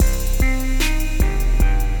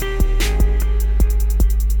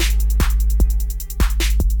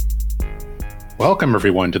Welcome,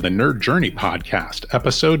 everyone, to the Nerd Journey podcast,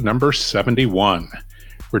 episode number 71.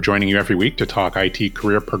 We're joining you every week to talk IT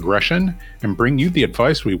career progression and bring you the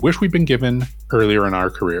advice we wish we'd been given earlier in our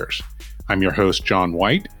careers. I'm your host, John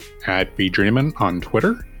White, at VDreamin on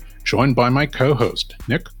Twitter, joined by my co-host,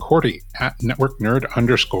 Nick Cordy, at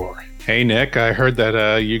NetworkNerd_. Hey, Nick, I heard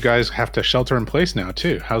that you guys have to shelter in place now,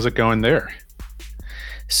 too. How's it going there?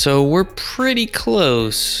 So we're pretty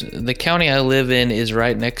close. The county I live in is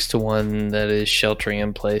right next to one that is sheltering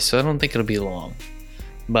in place, so I don't think it'll be long.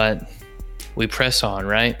 But we press on,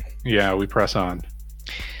 right? Yeah, we press on.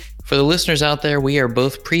 For the listeners out there, we are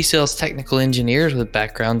both pre-sales technical engineers with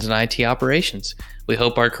backgrounds in IT operations. We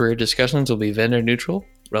hope our career discussions will be vendor neutral,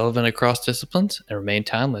 relevant across disciplines, and remain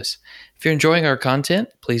timeless. If you're enjoying our content,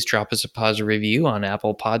 please drop us a positive review on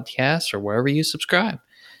Apple Podcasts or wherever you subscribe.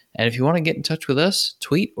 And if you want to get in touch with us,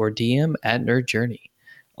 tweet or DM at Nerd Journey.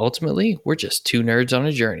 Ultimately, we're just two nerds on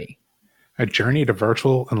a journey. A journey to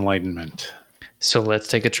virtual enlightenment. So let's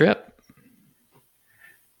take a trip.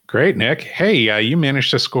 Great, Nick. Hey, you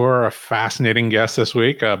managed to score a fascinating guest this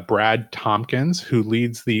week, Brad Tompkins, who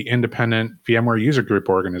leads the independent VMware User Group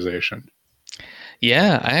organization.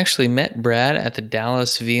 Yeah, I actually met Brad at the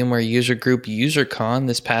Dallas VMware User Group UserCon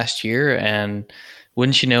this past year, and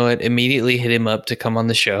wouldn't you know it, immediately hit him up to come on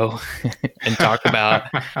the show and talk about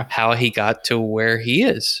how he got to where he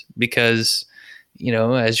is. Because, you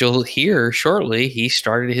know, as you'll hear shortly, he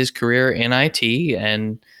started his career in IT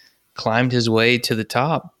and climbed his way to the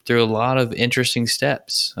top through a lot of interesting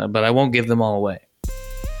steps. But I won't give them all away.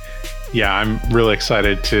 Yeah, I'm really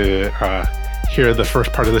excited to hear the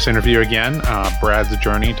first part of this interview again. Brad's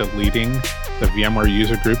journey to leading the VMware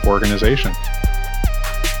User Group organization.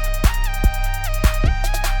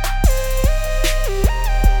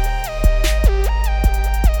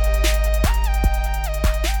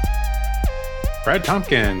 Brad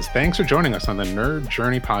Tompkins, thanks for joining us on the Nerd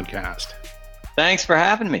Journey podcast. Thanks for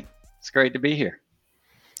having me. It's great to be here.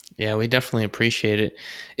 Yeah, we definitely appreciate it.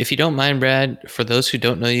 If you don't mind, Brad, for those who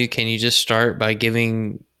don't know you, can you just start by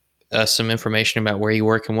giving us some information about where you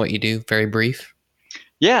work and what you do? Very brief.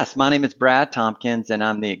 Yes, my name is Brad Tompkins, and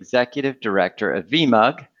I'm the Executive Director of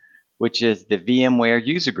VMUG, which is the VMware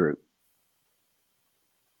User Group.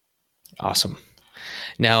 Awesome.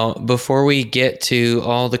 Now, before we get to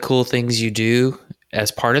all the cool things you do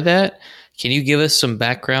as part of that, can you give us some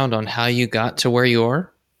background on how you got to where you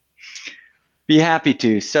are? Be happy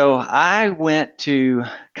to. So I went to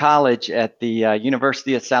college at the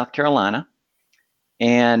University of South Carolina,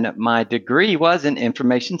 and my degree was in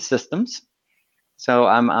information systems. So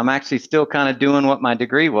I'm actually still kind of doing what my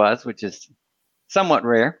degree was, which is somewhat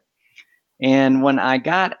rare. And when I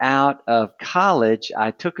got out of college,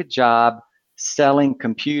 I took a job selling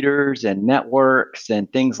computers and networks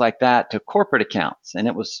and things like that to corporate accounts. And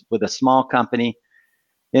it was with a small company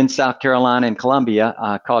in South Carolina and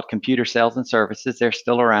Columbia called Computer Sales and Services. They're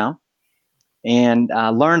still around. And I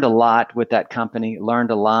learned a lot with that company,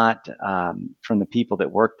 learned a lot from the people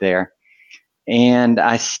that worked there. And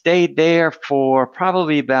I stayed there for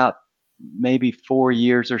probably about maybe 4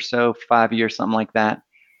 years or so, 5 years, something like that.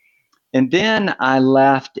 And then I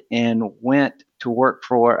left and went to work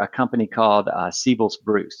for a company called Siebel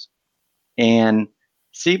Bruce. And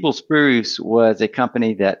Siebel Bruce was a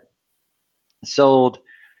company that sold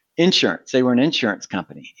insurance. They were an insurance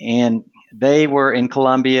company. And they were in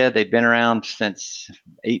Columbia. They'd been around since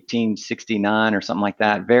 1869 or something like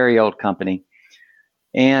that. Very old company.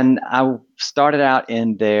 And I started out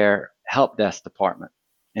in their help desk department.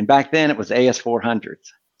 And back then it was AS400s.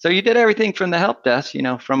 So you did everything from the help desk, you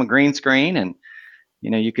know, from a green screen, and you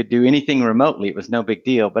know, you could do anything remotely. It was no big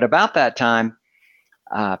deal. But about that time,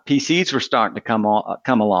 PCs were starting to come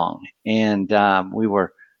along, and we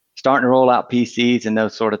were starting to roll out PCs and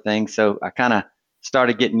those sort of things. So I kind of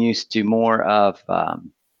started getting used to more of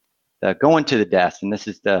the going to the desk, and this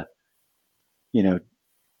is the, you know,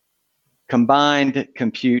 combined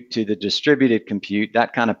compute to the distributed compute,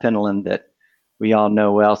 that kind of pendulum that we all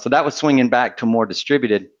know well. So that was swinging back to more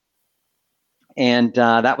distributed. And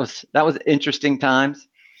that was interesting times.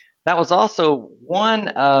 That was also one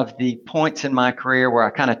of the points in my career where I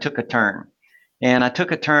kind of took a turn, and I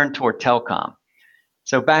took a turn toward telecom.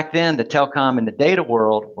 So back then, the telecom and the data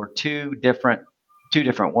world were two different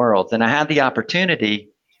worlds, and I had the opportunity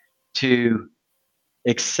to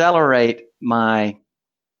accelerate my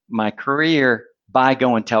career by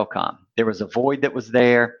going telecom. There was a void that was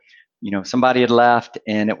there. You know, somebody had left,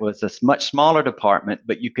 and it was a much smaller department,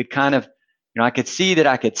 but you could kind of, you know, I could see that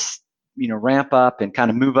I could, you know, ramp up and kind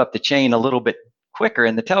of move up the chain a little bit quicker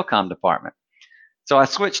in the telecom department. So I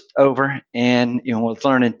switched over and, you know, was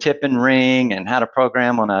learning tip and ring and how to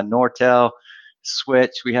program on a Nortel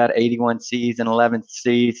switch. We had 81Cs and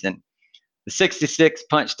 11Cs and the 66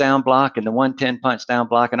 punch down block and the 110 punch down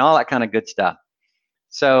block and all that kind of good stuff.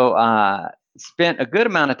 So spent a good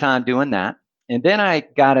amount of time doing that. And then I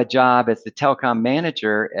got a job as the telecom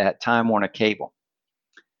manager at Time Warner Cable.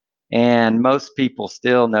 And most people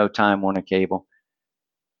still know Time Warner Cable.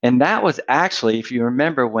 And that was actually, if you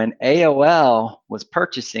remember, when AOL was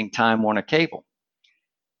purchasing Time Warner Cable.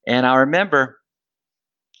 And I remember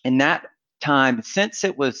in that time, since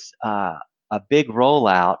it was a big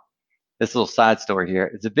rollout, this little side story here,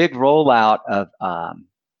 it's a big rollout of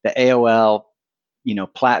the AOL,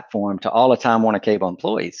 platform to all the Time Warner Cable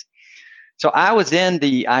employees. So I was in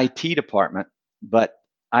the IT department, but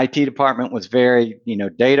IT department was very,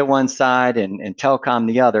 data one side and telecom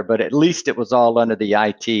the other, but at least it was all under the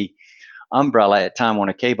IT umbrella at Time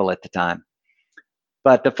Warner Cable at the time.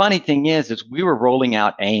 But the funny thing is we were rolling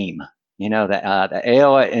out AIM, the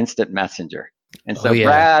AOL Instant Messenger. And so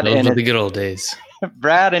Brad, those were the good old days.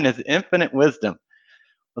 Brad, in his infinite wisdom,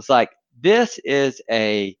 was like, this is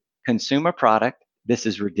a consumer product. This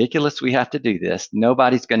is ridiculous. We have to do this.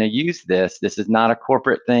 Nobody's going to use this. This is not a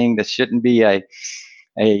corporate thing. This shouldn't be a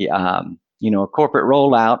corporate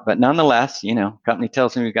rollout. But nonetheless, company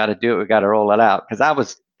tells me we got to do it. We got to roll it out. Because I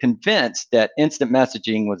was convinced that instant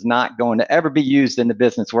messaging was not going to ever be used in the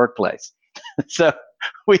business workplace. So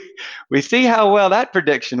we see how well that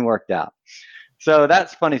prediction worked out. So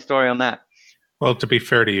that's a funny story on that. Well, to be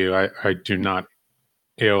fair to you, I do not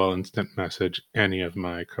AOL Instant Message any of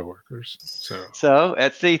my coworkers. So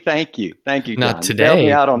see, thank you, John. Not today. Bail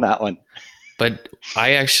me out on that one. But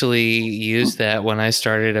I actually used that when I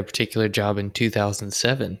started a particular job in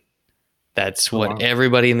 2007. That's what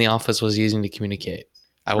everybody in the office was using to communicate.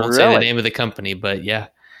 I won't say the name of the company, but yeah,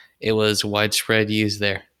 it was widespread use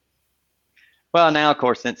there. Well, now, of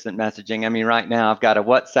course, instant messaging. I mean, right now I've got a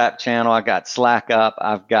WhatsApp channel. I've got Slack up.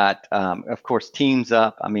 I've got, of course, Teams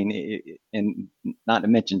up. I mean, and not to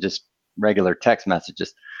mention just regular text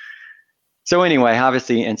messages. So anyway,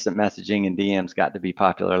 obviously, instant messaging and DMs got to be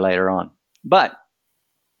popular later on. But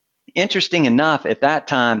interesting enough, at that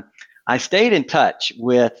time, I stayed in touch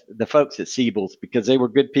with the folks at Siebel's because they were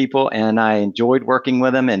good people and I enjoyed working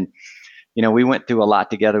with them. And, we went through a lot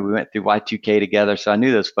together. We went through Y2K together. So I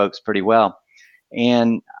knew those folks pretty well.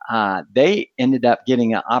 And they ended up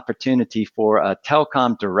getting an opportunity for a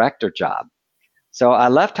telecom director job. So I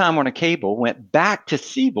left Time Warner Cable, went back to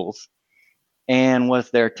Siebel's, and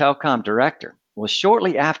was their telecom director. Well,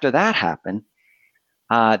 shortly after that happened,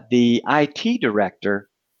 the IT director,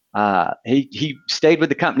 he stayed with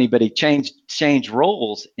the company, but he changed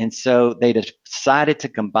roles. And so they decided to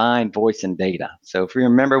combine voice and data. So if you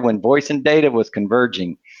remember when voice and data was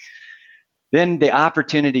converging, then the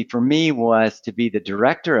opportunity for me was to be the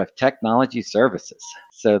director of technology services.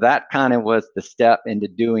 So that kind of was the step into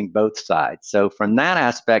doing both sides. So from that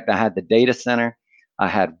aspect, I had the data center, I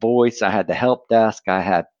had voice, I had the help desk, I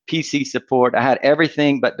had PC support, I had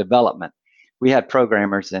everything but development. We had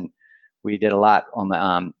programmers and we did a lot on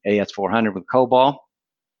the AS400 with COBOL,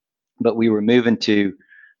 but we were moving to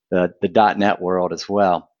the .NET world as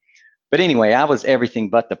well. But anyway, I was everything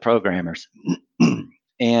but the programmers.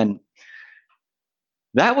 And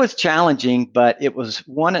that was challenging, but it was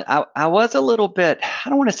one, I was a little bit, I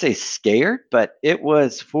don't want to say scared, but it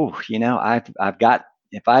was, I've got,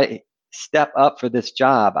 if I step up for this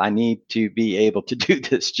job, I need to be able to do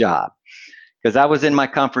this job. Because I was in my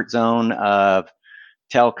comfort zone of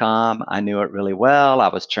telecom. I knew it really well. I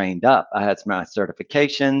was trained up. I had my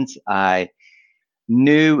certifications. I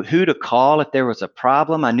knew who to call if there was a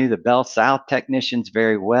problem. I knew the Bell South technicians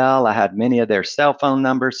very well. I had many of their cell phone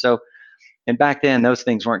numbers. And back then, those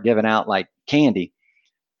things weren't given out like candy.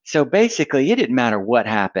 So basically, it didn't matter what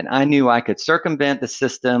happened. I knew I could circumvent the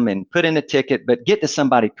system and put in a ticket, but get to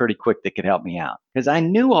somebody pretty quick that could help me out. Because I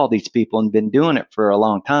knew all these people and been doing it for a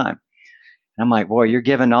long time. And I'm like, boy, you're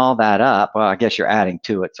giving all that up. Well, I guess you're adding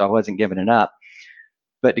to it. So I wasn't giving it up.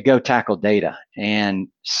 But to go tackle data and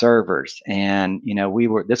servers. And,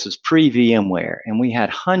 this was pre-VMware. And we had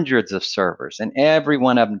hundreds of servers. And every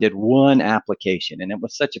one of them did one application. And it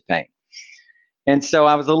was such a pain. And so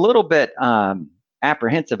I was a little bit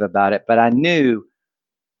apprehensive about it, but I knew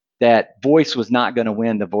that voice was not going to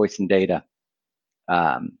win the voice and data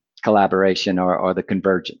collaboration or the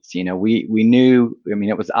convergence. We knew,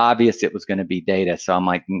 it was obvious it was going to be data. So I'm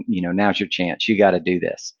like, now's your chance. You got to do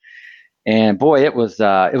this. And boy, it was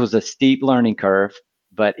a steep learning curve,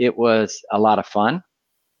 but it was a lot of fun.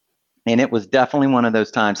 And it was definitely one of those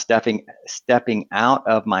times stepping out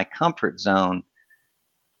of my comfort zone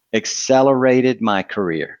accelerated my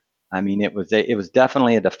career. It was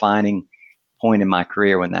definitely a defining point in my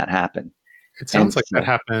career when that happened. It sounds like so, that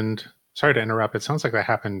happened. Sorry to interrupt. It sounds like that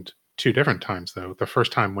happened two different times, though. The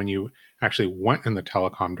first time when you actually went in the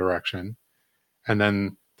telecom direction, and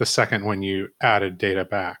then the second when you added data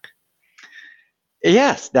back.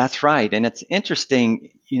 Yes, that's right. And it's interesting,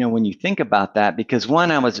 when you think about that, because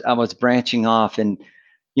one, I was branching off and,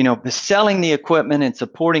 selling the equipment and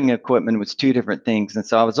supporting the equipment was two different things. And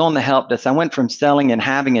so I was on the help desk. I went from selling and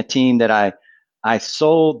having a team that I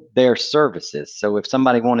sold their services. So if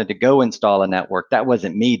somebody wanted to go install a network, that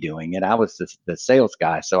wasn't me doing it. I was the sales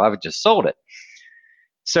guy. So I would just sold it.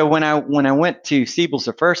 So when I went to Siebel's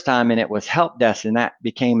the first time and it was help desk and that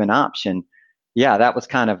became an option, yeah, that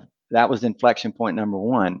was inflection point number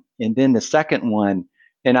one. And then the second one,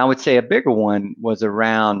 and I would say a bigger one, was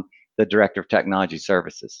around the director of technology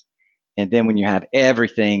services. And then when you have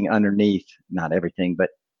everything underneath, not everything, but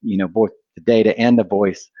both the data and the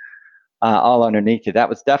voice all underneath it, that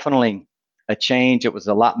was definitely a change. It was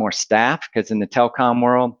a lot more staff because in the telecom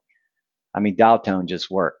world, dial tone just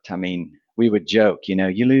worked. We would joke,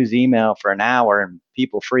 you lose email for an hour and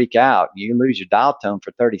people freak out. You lose your dial tone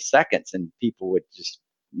for 30 seconds and people would just,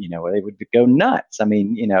 they would go nuts.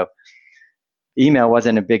 Email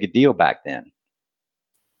wasn't a big a deal back then.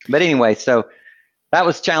 But anyway, so that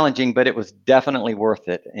was challenging, but it was definitely worth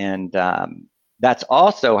it. And that's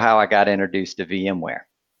also how I got introduced to VMware.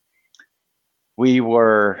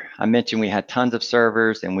 I mentioned we had tons of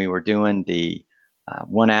servers and we were doing the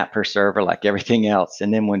one app per server like everything else.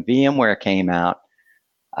 And then when VMware came out,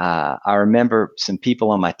 I remember some people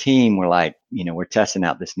on my team were like, we're testing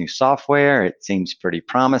out this new software. It seems pretty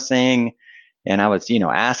promising. And I was,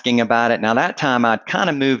 asking about it. Now that time I'd kind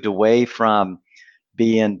of moved away from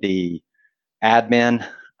being the admin.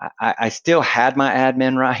 I still had my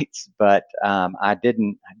admin rights, but I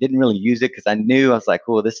didn't really use it because I was like,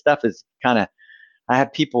 cool, this stuff is I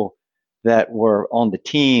had people that were on the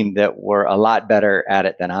team that were a lot better at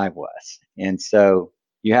it than I was. And so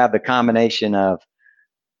you have the combination of,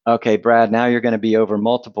 okay, Brad, now you're going to be over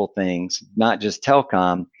multiple things, not just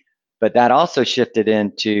telecom, but that also shifted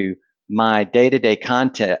into my day-to-day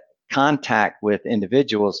contact with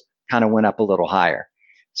individuals kind of went up a little higher.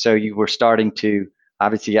 So you were starting to,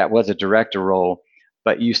 obviously that was a director role,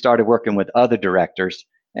 but you started working with other directors.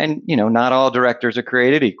 And, not all directors are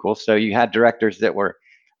created equal. So you had directors that were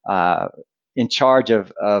in charge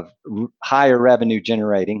of higher revenue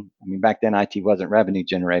generating. Back then IT wasn't revenue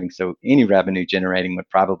generating. So any revenue generating would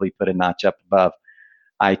probably put a notch up above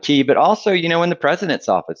IT, but also, in the president's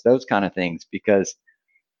office, those kind of things, because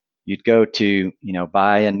you'd go to,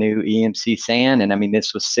 buy a new EMC SAN. And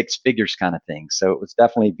this was six figures kind of thing. So it was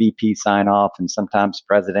definitely VP sign off. And sometimes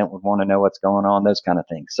president would want to know what's going on, those kind of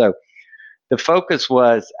things. So the focus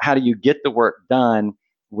was, how do you get the work done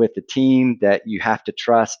with the team that you have to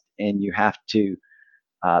trust and you have to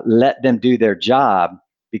let them do their job?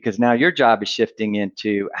 Because now your job is shifting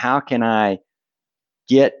into, how can I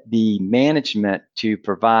get the management to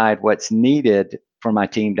provide what's needed for my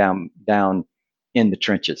team down in the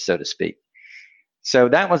trenches, so to speak. So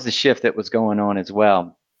that was the shift that was going on as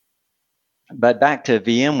well. But back to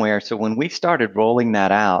VMware. So when we started rolling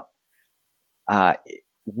that out,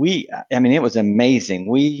 it was amazing.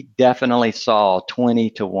 We definitely saw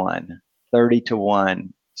 20-1, 30-1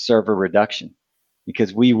 server reduction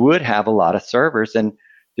because we would have a lot of servers. And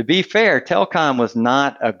to be fair, telecom was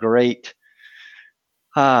not a great,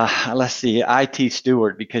 IT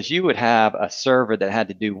steward, because you would have a server that had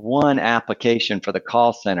to do one application for the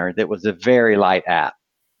call center that was a very light app,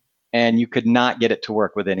 and you could not get it to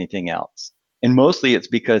work with anything else. And mostly it's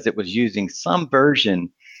because it was using some version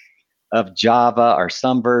of Java or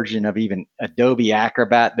some version of even Adobe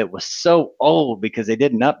Acrobat that was so old because they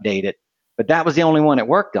didn't update it, but that was the only one it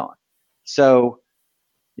worked on. So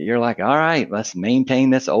you're like, all right, let's maintain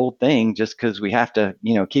this old thing just because we have to,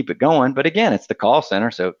 keep it going. But again, it's the call center,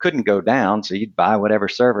 so it couldn't go down. So you'd buy whatever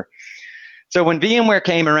server. So when VMware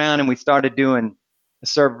came around and we started doing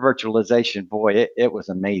server virtualization, boy, it was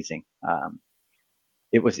amazing.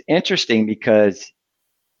 It was interesting because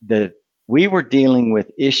we were dealing with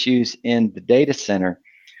issues in the data center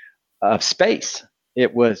of space.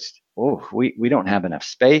 It was, we don't have enough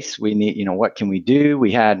space. We need, what can we do?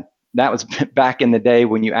 That was back in the day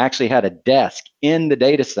when you actually had a desk in the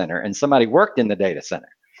data center and somebody worked in the data center.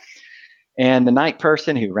 And the night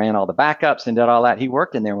person who ran all the backups and did all that, he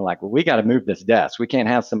worked in there. We're like, well, we got to move this desk. We can't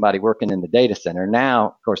have somebody working in the data center. Now,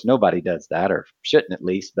 of course, nobody does that, or shouldn't at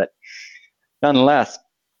least, but nonetheless,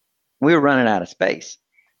 we were running out of space.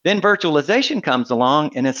 Then virtualization comes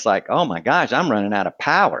along and it's like, oh my gosh, I'm running out of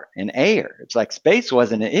power and air. It's like space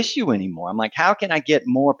wasn't an issue anymore. I'm like, how can I get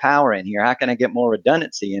more power in here? How can I get more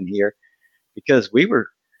redundancy in here? Because we were,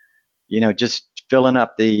 just filling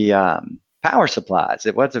up the power supplies.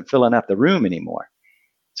 It wasn't filling up the room anymore.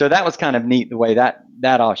 So that was kind of neat the way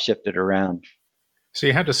that all shifted around. So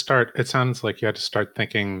you had to start, it sounds like you had to start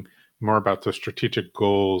thinking more about the strategic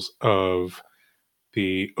goals of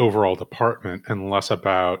the overall department and less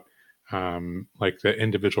about like the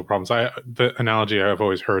individual problems. The analogy I've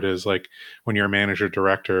always heard is like when you're a manager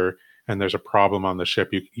director and there's a problem on the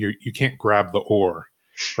ship, you can't grab the oar,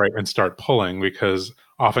 right, and start pulling, because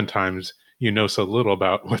oftentimes you know so little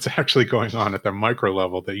about what's actually going on at the micro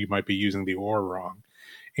level that you might be using the oar wrong.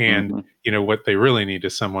 And what they really need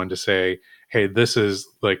is someone to say, hey, this is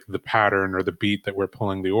like the pattern or the beat that we're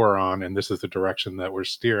pulling the oar on, and this is the direction that we're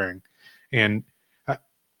steering. And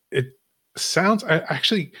it sounds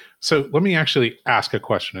actually, so let me actually ask a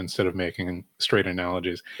question instead of making straight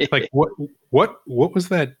analogies. Like what was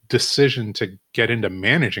that decision to get into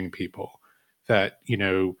managing people that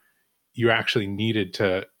you actually needed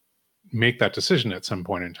to make that decision at some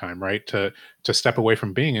point in time, right? To step away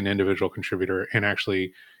from being an individual contributor and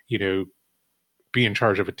actually, be in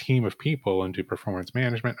charge of a team of people and do performance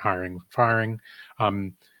management, hiring, firing,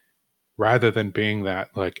 rather than being that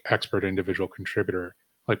like expert individual contributor.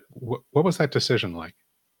 Like, what was that decision like?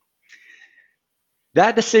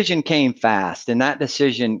 That decision came fast, and that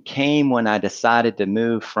decision came when I decided to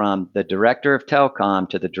move from the director of telecom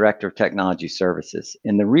to the director of technology services.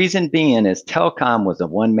 And the reason being is telecom was a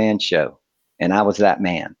one-man show, and I was that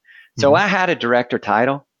man. So I had a director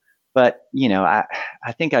title, but I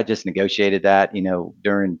think I just negotiated that,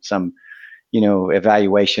 during some,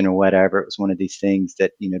 evaluation or whatever. It was one of these things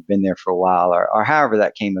that had been there for a while, or however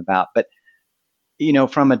that came about. But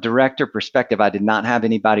from a director perspective, I did not have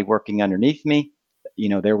anybody working underneath me.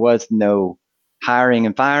 There was no hiring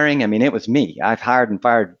and firing. I mean, it was me. I've hired and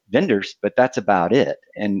fired vendors, but that's about it.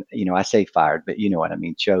 And, I say fired, but you know what I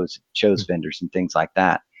mean, chose vendors and things like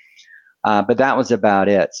that. But that was about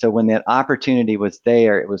it. So when that opportunity was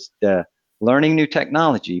there, it was the learning new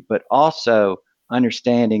technology, but also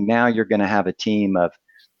understanding now you're going to have a team of,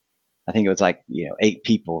 I think it was like, 8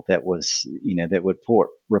 people that was, that would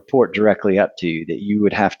report directly up to you, that you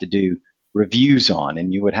would have to do reviews on,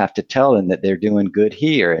 and you would have to tell them that they're doing good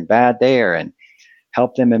here and bad there, and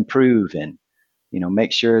help them improve, and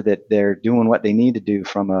make sure that they're doing what they need to do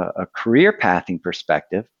from a career pathing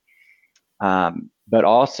perspective, but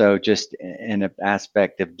also just in an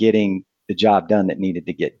aspect of getting the job done that needed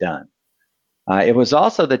to get done. It was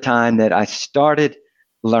also the time that I started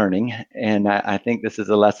learning, and I think this is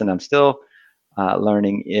a lesson I'm still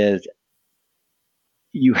learning, is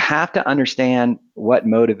you have to understand what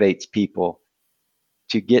motivates people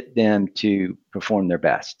to get them to perform their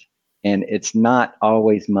best. And it's not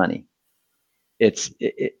always money. It's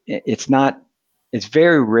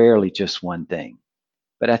very rarely just one thing.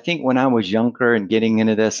 But I think when I was younger and getting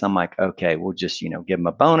into this, I'm like, okay, we'll just, give them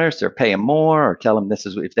a bonus or pay them more, or tell them this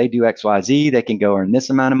is, if they do X, Y, Z, they can go earn this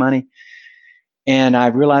amount of money. And I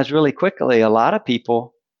realized really quickly, a lot of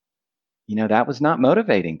people, that was not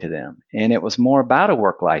motivating to them. And it was more about a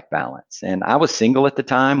work-life balance. And I was single at the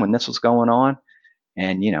time when this was going on.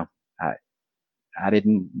 And, I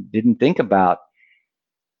didn't think about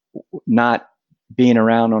not being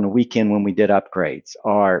around on a weekend when we did upgrades,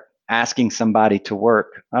 or asking somebody to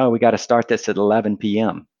work. Oh, we got to start this at 11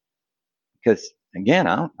 p.m. Because again,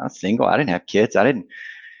 I was single. I didn't have kids. I didn't,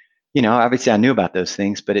 obviously I knew about those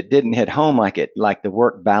things, but it didn't hit home like the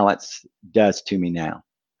work balance does to me now.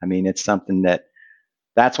 I mean, it's something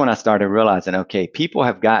that's when I started realizing, okay, people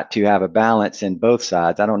have got to have a balance in both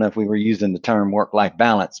sides. I don't know if we were using the term work-life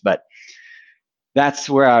balance, but that's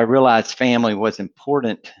where I realized family was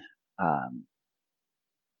important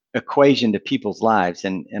equation to people's lives.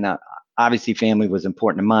 And obviously family was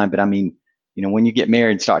important to mine, but I mean, when you get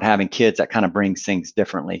married and start having kids, that kind of brings things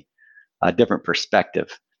differently, a different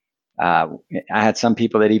perspective. I had some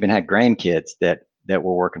people that even had grandkids that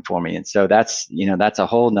were working for me. And so that's a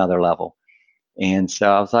whole nother level. And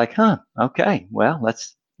so I was like, okay, well,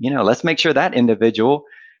 let's make sure that individual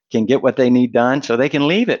can get what they need done so they can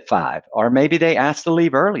leave at 5, or maybe they ask to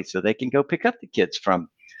leave early so they can go pick up the kids from,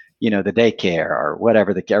 the daycare or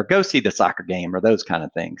whatever, or go see the soccer game or those kind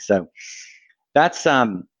of things. So that's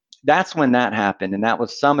when that happened. And that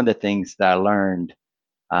was some of the things that I learned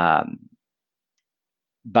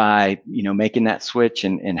by, making that switch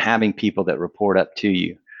and having people that report up to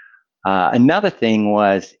you. Another thing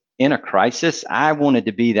was, in a crisis, I wanted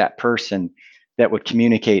to be that person that would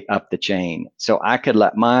communicate up the chain so I could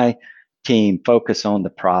let my team focus on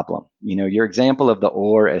the problem. Your example of the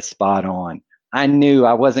oar is spot on. I knew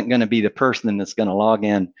I wasn't going to be the person that's going to log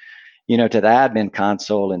in, to the admin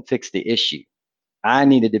console and fix the issue. I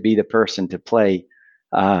needed to be the person to play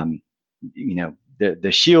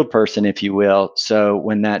the shield person, if you will. So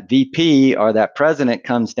when that VP or that president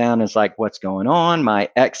comes down, is like, what's going on? My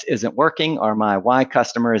X isn't working, or my Y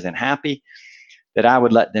customer isn't happy. That I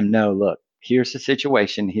would let them know, look, here's the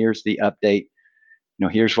situation, here's the update,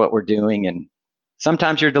 here's what we're doing. And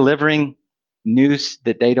sometimes you're delivering news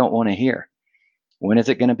that they don't want to hear. When is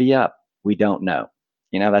it going to be up? We don't know.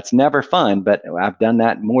 That's never fun, but I've done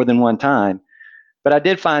that more than one time. But I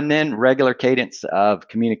did find then regular cadence of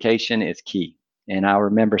communication is key. And I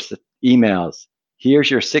remember emails.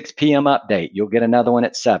 Here's your 6 p.m. update. You'll get another one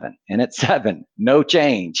at 7. And at 7, no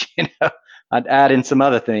change. I'd add in some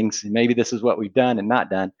other things. Maybe this is what we've done and not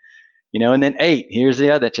done. And then 8, here's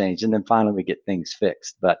the other change. And then finally we get things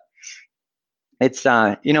fixed. But it's,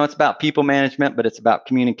 it's about people management, but it's about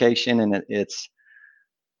communication, and it's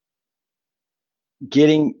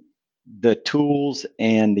getting the tools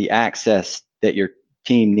and the access that your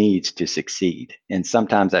team needs to succeed. And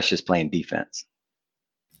sometimes that's just playing defense.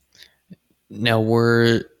 Now,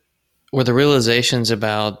 were the realizations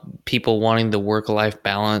about people wanting the work-life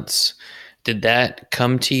balance, did that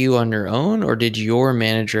come to you on your own, or did your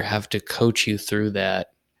manager have to coach you through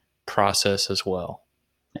that process as well?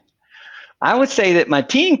 I would say that my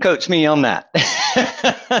team coached me on that.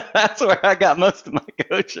 That's where I got most of my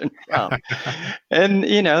coaching from. And,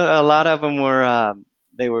 a lot of them were,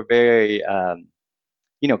 they were very,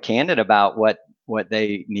 candid about what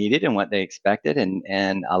they needed and what they expected.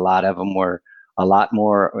 And a lot of them were a lot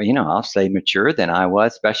more, I'll say mature than I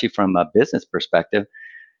was, especially from a business perspective.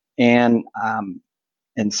 And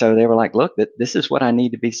so they were like, look, this is what I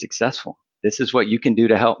need to be successful. This is what you can do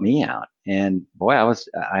to help me out. And boy,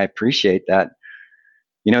 I appreciate that,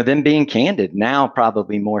 them being candid now,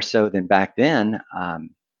 probably more so than back then.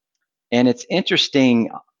 And it's interesting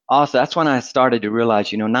also, that's when I started to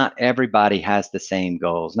realize, not everybody has the same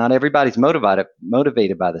goals. Not everybody's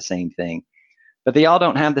motivated by the same thing, but they all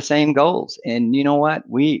don't have the same goals. And you know what?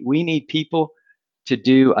 We need people to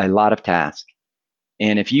do a lot of tasks.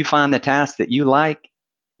 And if you find the task that you like,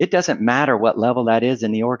 it doesn't matter what level that is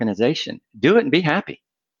in the organization. Do it and be happy.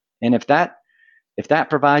 And if that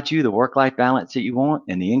provides you the work-life balance that you want,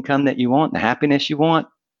 and the income that you want, and the happiness you want,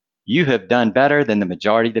 you have done better than the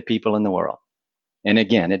majority of the people in the world. And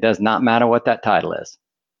again, it does not matter what that title is.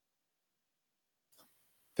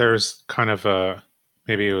 There's kind of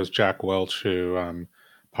maybe it was Jack Welch who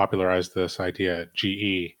popularized this idea at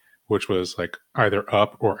GE, which was like either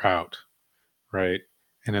up or out, right?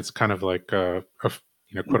 And it's kind of like a quote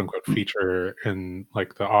unquote feature in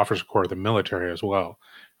like the officer corps of the military as well,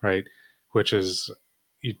 right? Which is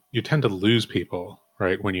you tend to lose people,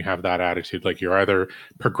 right, when you have that attitude. Like you're either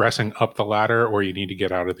progressing up the ladder or you need to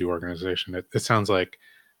get out of the organization. It sounds like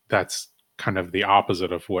that's kind of the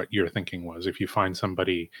opposite of what your thinking was. If you find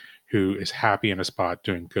somebody who is happy in a spot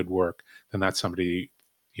doing good work, then that's somebody,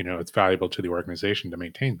 it's valuable to the organization to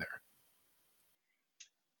maintain there.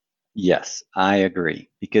 Yes, I agree.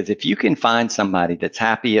 Because if you can find somebody that's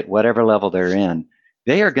happy at whatever level they're in,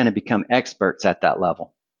 they are going to become experts at that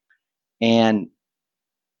level. And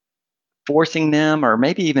forcing them, or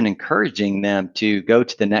maybe even encouraging them to go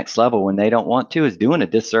to the next level when they don't want to, is doing a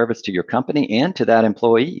disservice to your company and to that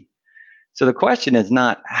employee. So the question is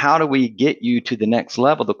not, how do we get you to the next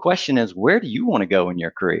level? The question is, where do you want to go in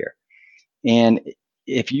your career? And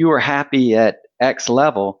if you are happy at X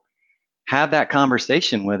level, have that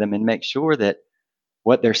conversation with them and make sure that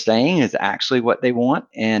what they're saying is actually what they want.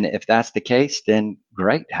 And if that's the case, then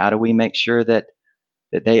great. How do we make sure that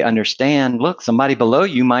they understand, look, somebody below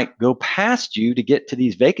you might go past you to get to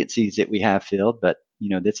these vacancies that we have filled, but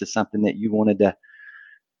this is something that you wanted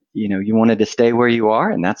to stay where you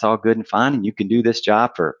are, and that's all good and fine, and you can do this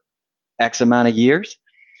job for X amount of years.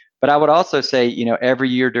 But I would also say, every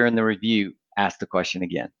year during the review, ask the question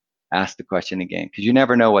again, because you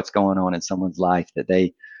never know what's going on in someone's life, that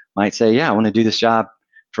they might say, yeah, I want to do this job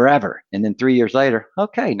forever. And then 3 years later,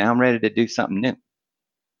 okay, now I'm ready to do something new.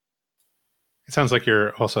 It sounds like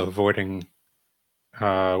you're also avoiding,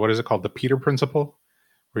 what is it called? The Peter Principle,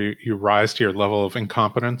 where you rise to your level of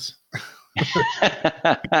incompetence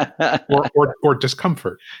or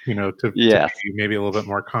discomfort, to be maybe a little bit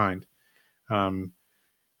more kind.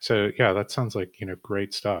 So yeah, that sounds like,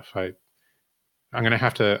 great stuff. I'm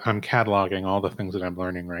cataloging all the things that I'm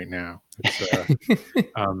learning right now. It's,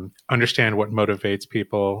 understand what motivates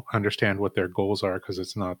people, understand what their goals are, because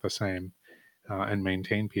it's not the same, and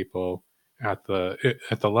maintain people at the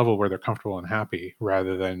level where they're comfortable and happy,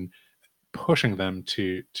 rather than pushing them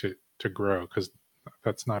to grow, because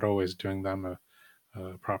that's not always doing them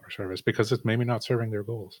a proper service, because it's maybe not serving their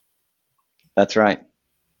goals. That's right.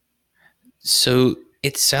 So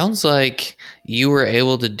It sounds like you were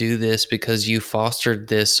able to do this because you fostered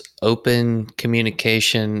this open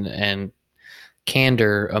communication and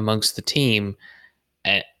candor amongst the team.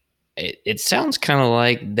 And it sounds kind of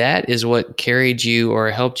like that is what carried you or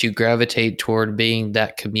helped you gravitate toward being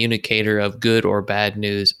that communicator of good or bad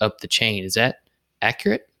news up the chain. Is that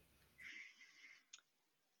accurate?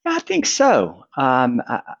 I think so.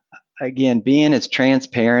 Again, being as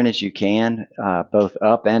transparent as you can, both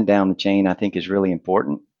up and down the chain, I think is really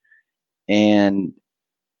important. And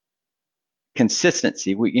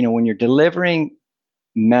consistency. When you're delivering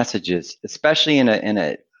messages, especially in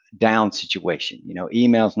a down situation,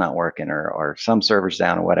 email's not working or some server's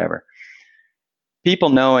down or whatever. People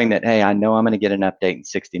knowing that, hey, I know I'm going to get an update in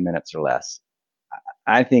 60 minutes or less,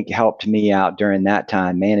 I think helped me out during that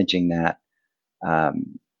time. Managing that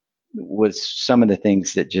was some of the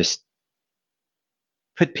things that just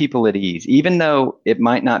put people at ease, even though it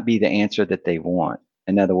might not be the answer that they want.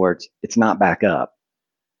 In other words, it's not back up,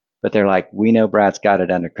 but they're like, we know Brad's got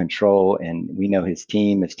it under control, and we know his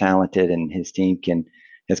team is talented, and his team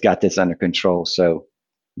has got this under control. So,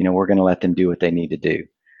 we're going to let them do what they need to do.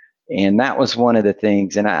 And that was one of the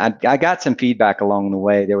things. And I got some feedback along the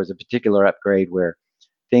way. There was a particular upgrade where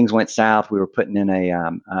things went south. We were putting in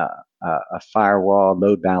a firewall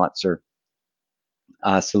load balancer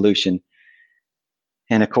solution.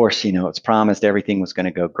 And of course, it's promised everything was going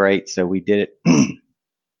to go great. So we did it.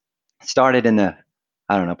 Started in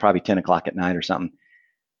I don't know, probably 10 o'clock at night or something.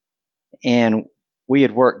 And we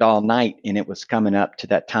had worked all night, and it was coming up to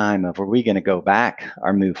that time of, are we going to go back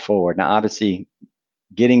or move forward? Now, obviously,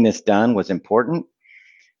 getting this done was important.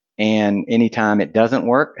 And anytime it doesn't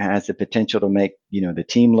work, has the potential to make, the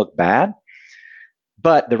team look bad.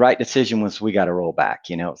 But the right decision was, we got to roll back.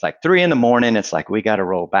 It's like 3 a.m. It's like, we got to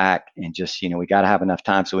roll back and just, we got to have enough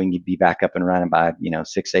time so we can be back up and running by,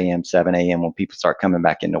 6 a.m., 7 a.m. when people start coming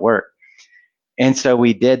back into work. And so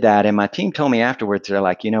we did that. And my team told me afterwards, they're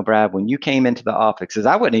like, Brad, when you came into the office, because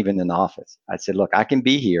I wasn't even in the office, I said, look, I can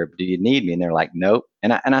be here. Do you need me? And they're like, nope.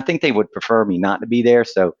 And I think they would prefer me not to be there.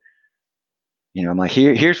 So, I'm like,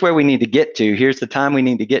 here's where we need to get to. Here's the time we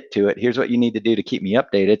need to get to it. Here's what you need to do to keep me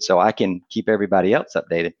updated so I can keep everybody else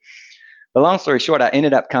updated. But long story short, I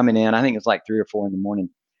ended up coming in, I think it was like 3 or 4 in the morning,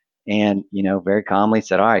 and, very calmly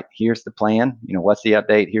said, all right, here's the plan. What's the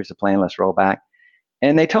update? Here's the plan. Let's roll back.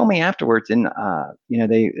 And they told me afterwards, and,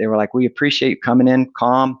 they were like, we appreciate coming in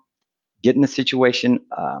calm, getting the situation,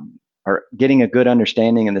 or getting a good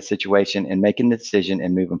understanding of the situation and making the decision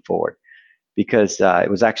and moving forward. Because it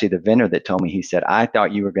was actually the vendor that told me, he said, I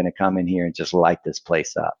thought you were going to come in here and just light this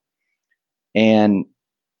place up. And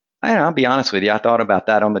I'll be honest with you, I thought about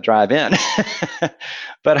that on the drive in.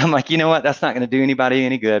 But I'm like, you know what? That's not going to do anybody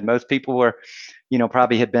any good. Most people were,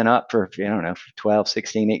 probably had been up for, for 12,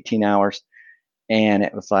 16, 18 hours. And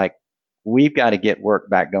it was like, we've got to get work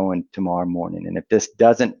back going tomorrow morning. And if this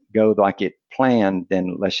doesn't go like it planned,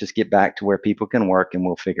 then let's just get back to where people can work and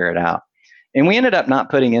we'll figure it out. And we ended up not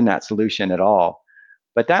putting in that solution at all.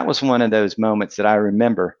 But that was one of those moments that I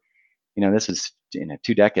remember, this is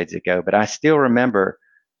 2 decades ago, but I still remember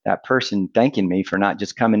that person thanking me for not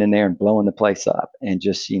just coming in there and blowing the place up and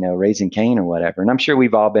just, raising Cain or whatever. And I'm sure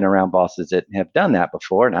we've all been around bosses that have done that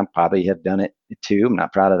before, and I probably have done it too. I'm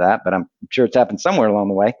not proud of that, but I'm sure it's happened somewhere along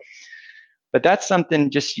the way. But that's something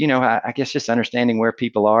just, I guess just understanding where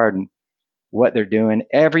people are and what they're doing.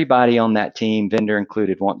 Everybody on that team, vendor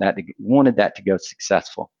included, wanted that to go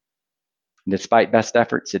successful. And despite best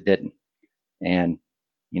efforts, it didn't. And,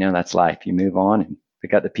 that's life. You move on and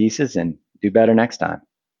pick up the pieces and do better next time.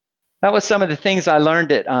 That was some of the things I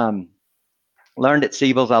learned at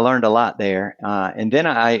Siebel's. I learned a lot there. And then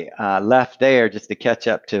I left there just to catch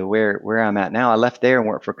up to where I'm at now. I left there and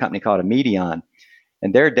worked for a company called Medion,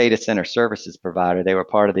 and they're a data center services provider. They were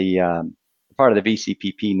part of the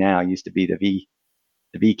VCPP now, used to be the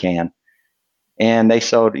VCAN. And they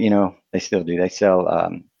sold, they still do. They sell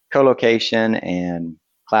co-location and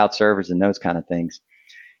cloud servers and those kind of things.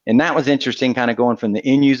 And that was interesting, kind of going from the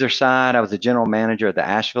end user side. I was a general manager at the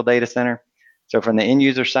Asheville data center. So from the end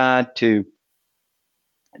user side to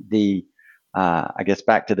the, I guess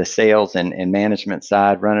back to the sales and management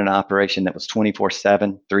side, running an operation that was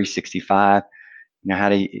 24/7, 365.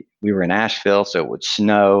 We were in Asheville, so it would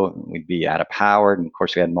snow, we'd be out of power, and of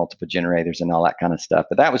course we had multiple generators and all that kind of stuff.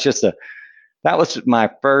 But that was my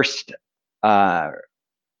first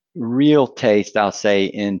real taste, I'll say,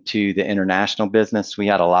 into the international business. We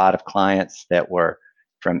had a lot of clients that were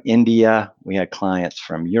from India. We had clients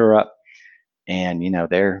from Europe, and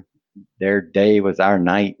their day was our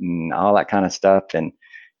night and all that kind of stuff. And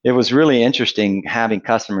it was really interesting having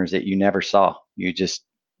customers that you never saw. You just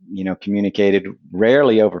communicated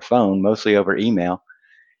rarely over phone, mostly over email.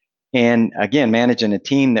 And again, managing a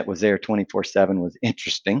team that was there 24/7 was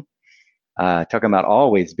interesting. Talking about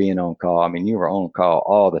always being on call. I mean, you were on call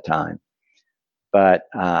all the time. But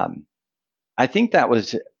I think that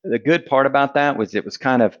was the good part about that was it was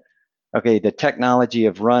kind of, okay, the technology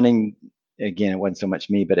of running, again, it wasn't so much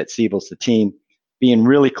me, but at Siebel's, the team, being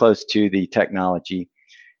really close to the technology.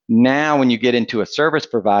 Now, when you get into a service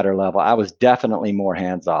provider level, I was definitely more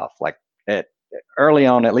hands off. Like early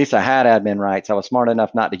on, at least I had admin rights. I was smart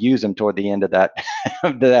enough not to use them toward the end of that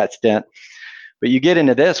of that stint. But you get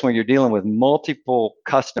into this when you're dealing with multiple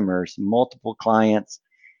customers, multiple clients,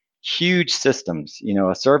 huge systems,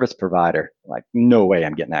 a service provider, like no way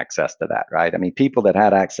I'm getting access to that, right? I mean, people that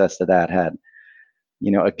had access to that had,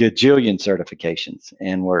 a gajillion certifications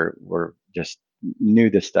and were just knew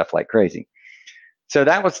this stuff like crazy. So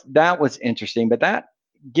that was interesting, but that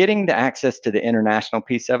getting the access to the international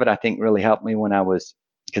piece of it, I think really helped me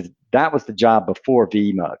because that was the job before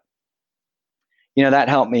VMUG. That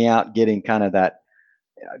helped me out getting kind of that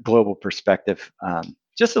global perspective,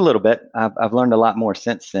 just a little bit. I've learned a lot more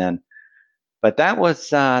since then, but that's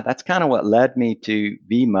kind of what led me to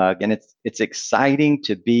VMUG, and it's exciting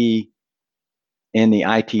to be in the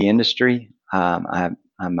IT industry. I'm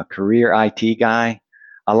a career IT guy.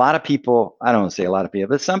 A lot of people, I don't want to say a lot of people,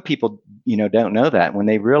 but some people, don't know that. When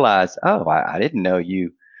they realize, oh, I didn't know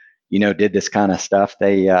you did this kind of stuff,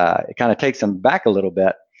 it kind of takes them back a little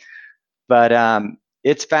bit. But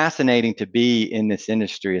it's fascinating to be in this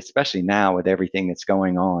industry, especially now with everything that's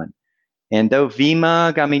going on. And though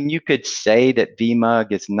VMUG, I mean, you could say that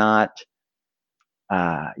VMUG is not,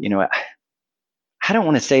 I don't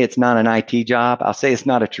want to say it's not an IT job. I'll say it's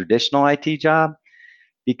not a traditional IT job,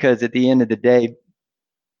 because at the end of the day,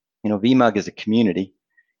 VMUG is a community,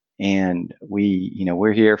 and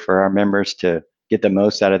we're here for our members to get the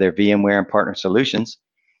most out of their VMware and partner solutions.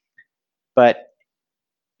 But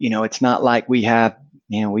it's not like we have,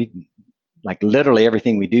 like literally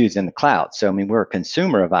everything we do is in the cloud. So I mean, we're a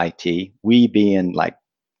consumer of IT. We being like,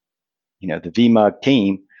 the VMUG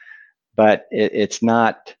team, but it's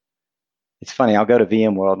not. It's funny, I'll go to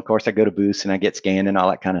VMworld, of course I go to booths and I get scanned and all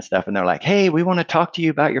that kind of stuff, and they're like, hey, we want to talk to you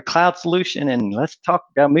about your cloud solution, and let's talk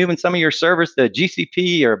about moving some of your servers to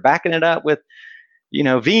GCP or backing it up with,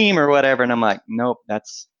 Veeam or whatever. And I'm like, nope,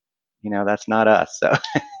 that's not us. So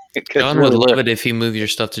John would love it if you move your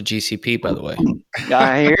stuff to GCP, by the way.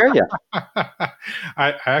 I hear you.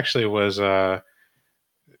 I actually was I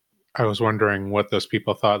was wondering what those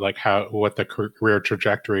people thought, like what the career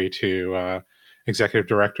trajectory to executive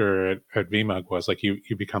director at VMUG was. Like you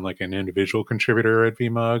become like an individual contributor at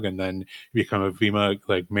VMUG, and then you become a VMUG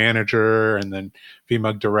like manager, and then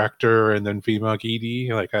VMUG director, and then VMUG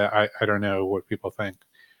ED. Like I don't know what people think.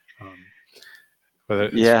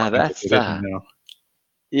 But yeah, that's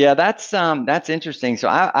that's interesting. So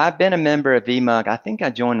I've been a member of VMUG. I think I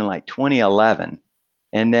joined in like 2011,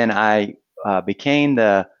 and then I became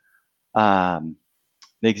the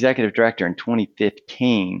executive director in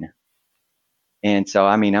 2015. And so,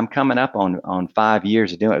 I mean, I'm coming up on 5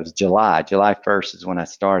 years of doing it. It was July 1st is when I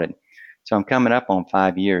started. So I'm coming up on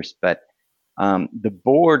 5 years. But the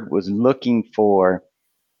board was looking for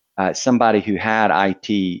somebody who had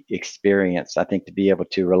IT experience, I think, to be able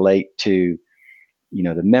to relate to,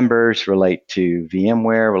 the members, relate to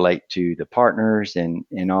VMware, relate to the partners,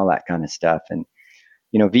 and all that kind of stuff. And,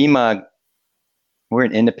 VMUG, we're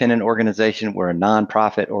an independent organization. We're a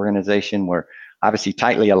nonprofit organization. We're obviously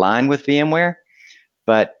tightly aligned with VMware.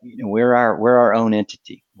 But we're our own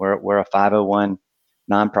entity. We're a 501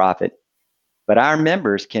 nonprofit, but our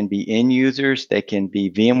members can be end users, they can be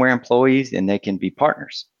VMware employees, and they can be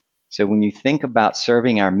partners. So when you think about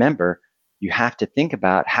serving our member, you have to think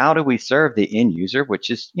about how do we serve the end user, which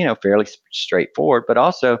is fairly straightforward, but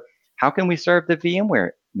also how can we serve the VMware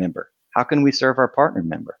member? How can we serve our partner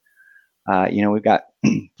member? We've got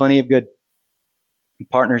plenty of good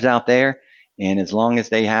partners out there. And as long as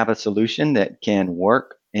they have a solution that can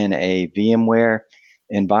work in a VMware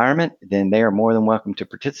environment, then they are more than welcome to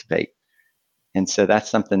participate. And so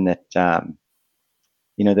that's something that,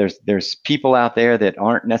 there's people out there that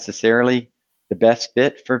aren't necessarily the best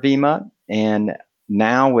fit for VMUG. And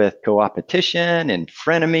now with co-opetition and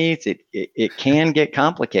frenemies, it can get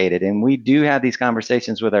complicated. And we do have these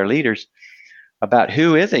conversations with our leaders about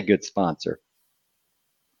who is a good sponsor.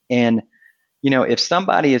 And if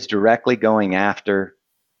somebody is directly going after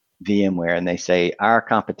VMware and they say our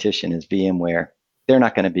competition is VMware, they're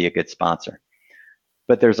not going to be a good sponsor.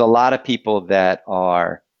 But there's a lot of people that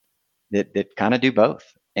kind of do both.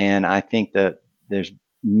 And I think that there's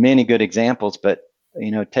many good examples, but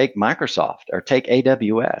take Microsoft or take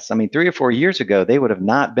AWS. I mean, 3 or 4 years ago, they would have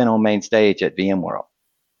not been on main stage at VMworld.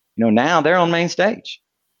 Now they're on main stage.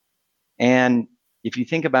 And if you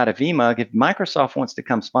think about a VMUG, if Microsoft wants to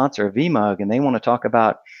come sponsor a VMUG and they want to talk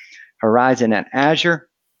about Horizon and Azure,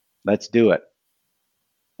 let's do it.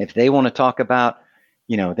 If they want to talk about,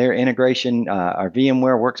 their integration, our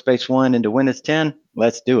VMware Workspace ONE into Windows 10,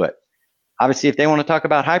 let's do it. Obviously, if they want to talk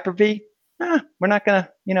about Hyper-V, we're not going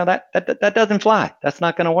to, that doesn't fly. That's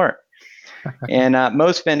not going to work. And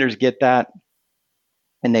most vendors get that,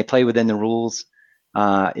 and they play within the rules.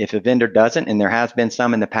 If a vendor doesn't, and there has been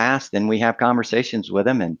some in the past, then we have conversations with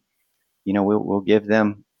them, and we'll give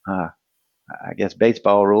them, I guess,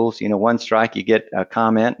 baseball rules. 1 strike, you get a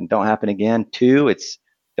comment, and don't happen again. 2, it's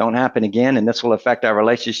don't happen again, and this will affect our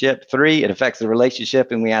relationship. 3, it affects the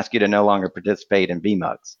relationship, and we ask you to no longer participate in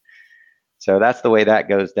VMUGs. So that's the way that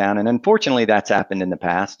goes down, and unfortunately, that's happened in the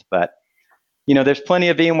past. But there's plenty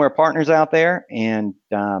of VMware partners out there, and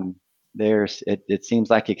it seems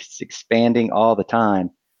like it's expanding all the time,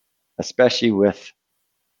 especially with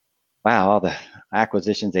all the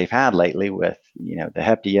acquisitions they've had lately with the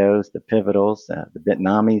Heptios, the Pivotals, the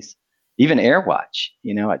Bitnamis, even AirWatch.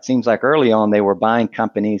 It seems like early on they were buying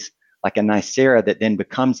companies like a Nicira that then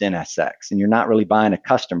becomes NSX, and you're not really buying a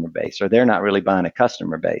customer base, or they're not really buying a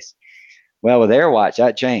customer base. Well, with AirWatch,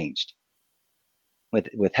 that changed.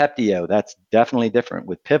 With Heptio, that's definitely different.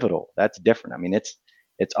 With Pivotal, that's different. I mean,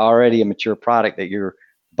 it's already a mature product that you're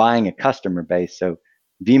buying a customer base. So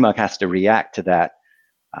VMUG has to react to that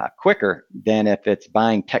quicker than if it's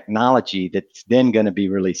buying technology that's then going to be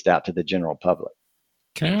released out to the general public.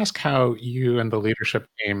 Can I ask how you and the leadership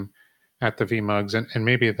team at the VMUGs, and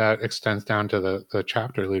maybe that extends down to the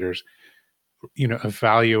chapter leaders,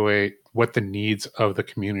 evaluate what the needs of the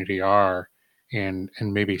community are, and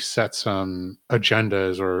maybe set some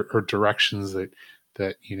agendas or directions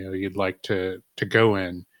that you'd like to go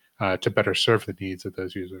in to better serve the needs of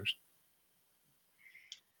those users?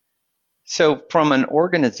 So from an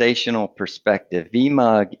organizational perspective,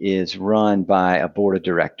 VMUG is run by a board of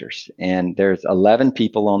directors, and there's 11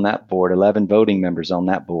 people on that board, 11 voting members on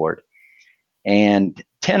that board, and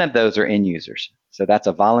 10 of those are end users. So that's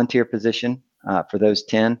a volunteer position for those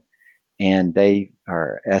 10, and they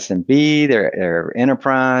are SMB, they're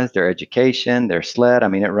enterprise, they're education, they're SLED. I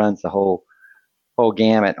mean, it runs the whole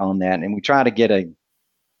gamut on that, and we try to get a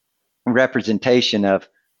representation of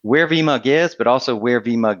where VMUG is, but also where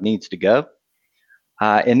VMUG needs to go.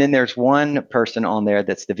 And then there's one person on there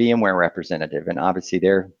that's the VMware representative, and obviously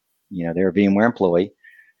they're a VMware employee.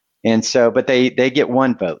 And so, but they get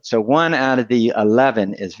one vote. So 1 out of the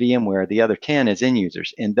 11 is VMware, the other 10 is end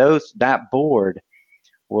users. And that board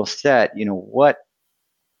will set,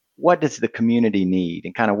 what does the community need,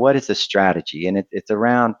 and kind of what is the strategy? And it's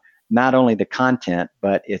around not only the content,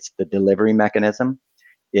 but it's the delivery mechanism.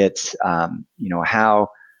 It's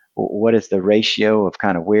what is the ratio of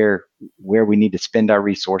kind of where we need to spend our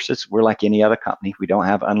resources. We're like any other company. We don't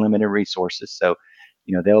have unlimited resources. So,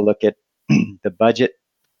 they'll look at the budget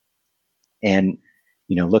and,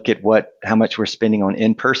 look at how much we're spending on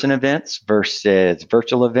in-person events versus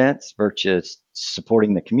virtual events versus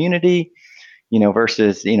supporting the community,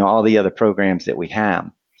 versus, all the other programs that we have.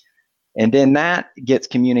 And then that gets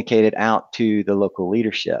communicated out to the local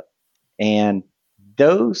leadership. And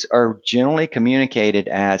those are generally communicated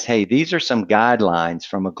as, hey, these are some guidelines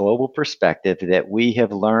from a global perspective that we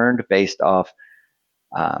have learned based off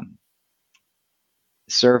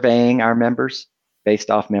surveying our members, based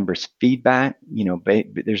off members' feedback.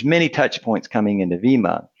 There's many touch points coming into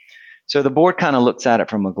VMUG. So the board kind of looks at it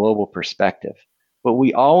from a global perspective. But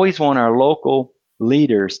we always want our local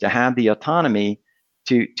leaders to have the autonomy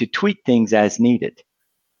to tweak things as needed.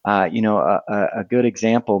 A good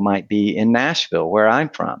example might be in Nashville, where I'm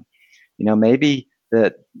from. Maybe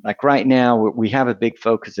like right now, we have a big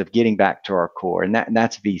focus of getting back to our core, and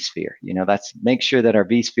that's vSphere. That's make sure that our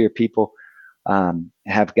vSphere people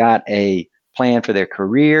have got a plan for their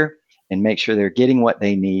career and make sure they're getting what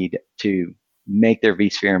they need to make their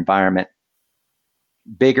vSphere environment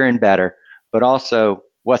bigger and better, but also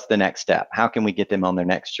what's the next step? How can we get them on their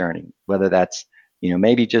next journey? Whether that's,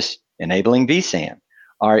 maybe just enabling vSAN,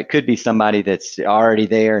 or it could be somebody that's already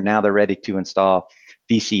there. Now they're ready to install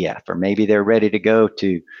VCF, or maybe they're ready to go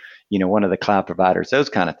to, one of the cloud providers, those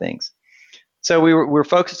kind of things. So we're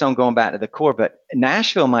focused on going back to the core, but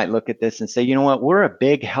Nashville might look at this and say, we're a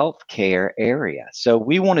big healthcare area, so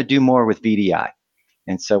we want to do more with VDI.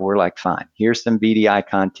 And so we're like, fine, here's some VDI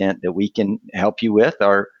content that we can help you with,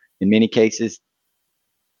 or in many cases,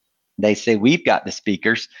 they say, we've got the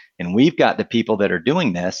speakers and we've got the people that are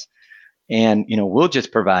doing this, and we'll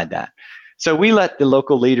just provide that. So we let the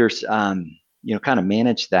local leaders, kind of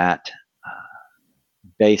manage that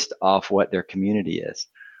based off what their community is.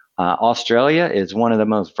 Australia is one of the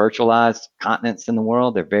most virtualized continents in the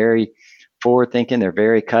world. They're very forward thinking. They're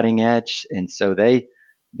very cutting edge. And so they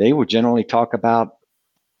will generally talk about,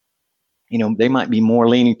 they might be more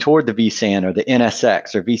leaning toward the vSAN or the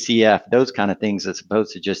NSX or VCF, those kind of things, as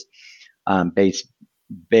opposed to just base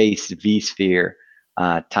vSphere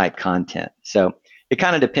type content. So it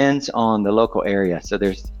kind of depends on the local area. So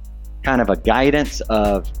there's kind of a guidance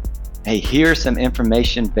of, hey, here's some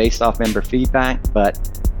information based off member feedback, but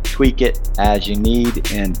tweak it as you need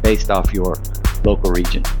and based off your local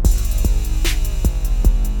region.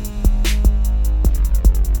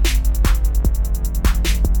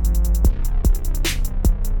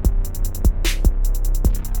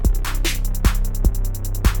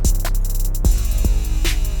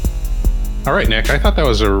 All right, Nick, I thought that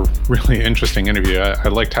was a really interesting interview. I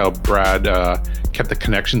liked how Brad kept the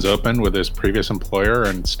connections open with his previous employer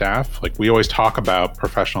and staff. Like, we always talk about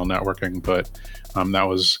professional networking, but that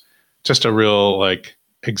was just a real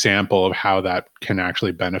example of how that can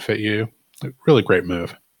actually benefit you. Really great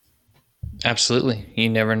move. Absolutely. You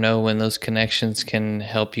never know when those connections can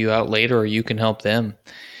help you out later, or you can help them.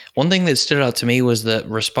 One thing that stood out to me was the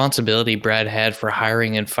responsibility Brad had for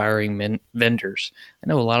hiring and firing vendors. I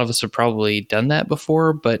know a lot of us have probably done that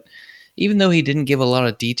before, but even though he didn't give a lot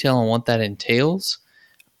of detail on what that entails,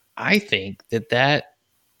 I think that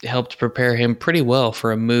helped prepare him pretty well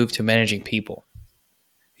for a move to managing people.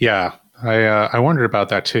 Yeah, I wondered about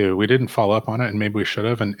that too. We didn't follow up on it, and maybe we should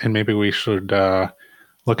have, and maybe we should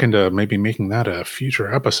look into maybe making that a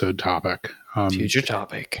future episode topic. Future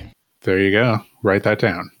topic. There you go. Write that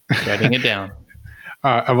down. Writing it down.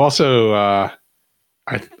 I've also, I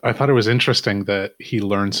thought it was interesting that he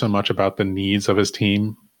learned so much about the needs of his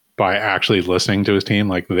team by actually listening to his team.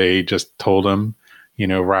 Like, they just told him,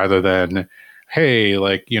 rather than, hey,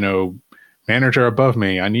 manager above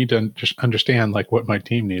me, I need to just understand what my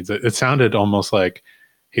team needs. It sounded almost like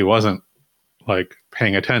he wasn't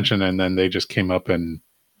paying attention, and then they just came up and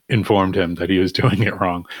informed him that he was doing it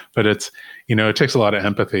wrong. But it's, it takes a lot of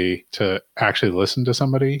empathy to actually listen to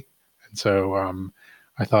somebody. And so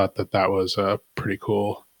I thought that was a pretty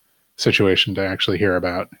cool situation to actually hear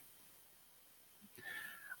about.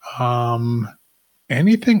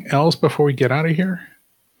 Anything else before we get out of here?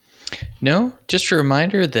 No, just a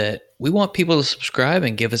reminder that we want people to subscribe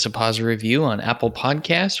and give us a positive review on Apple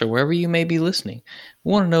Podcasts or wherever you may be listening.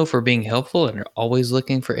 We want to know if we're being helpful and are always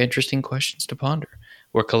looking for interesting questions to ponder.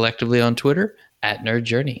 We're collectively on Twitter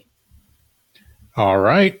 @NerdJourney. All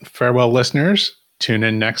right. Farewell, listeners. Tune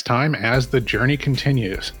in next time as the journey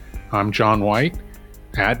continues. I'm John White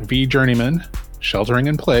 @VJourneyman, sheltering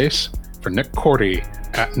in place for Nick Cordy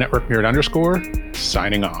 @NetworkNerd_,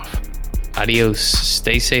 signing off. Adios.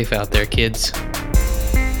 Stay safe out there, kids.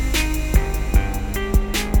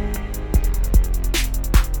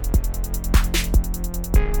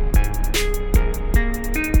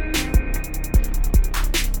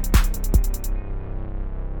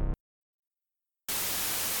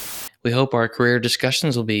 We hope our career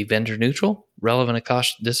discussions will be vendor neutral, relevant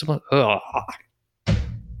across discipline.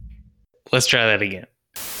 Let's try that again.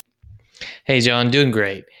 Hey, John, doing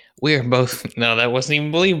great. We are both. No, that wasn't even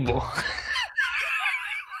believable.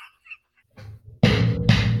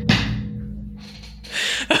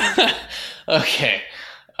 Okay.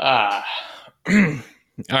 All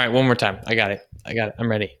right, one more time. I got it. I'm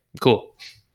ready. Cool.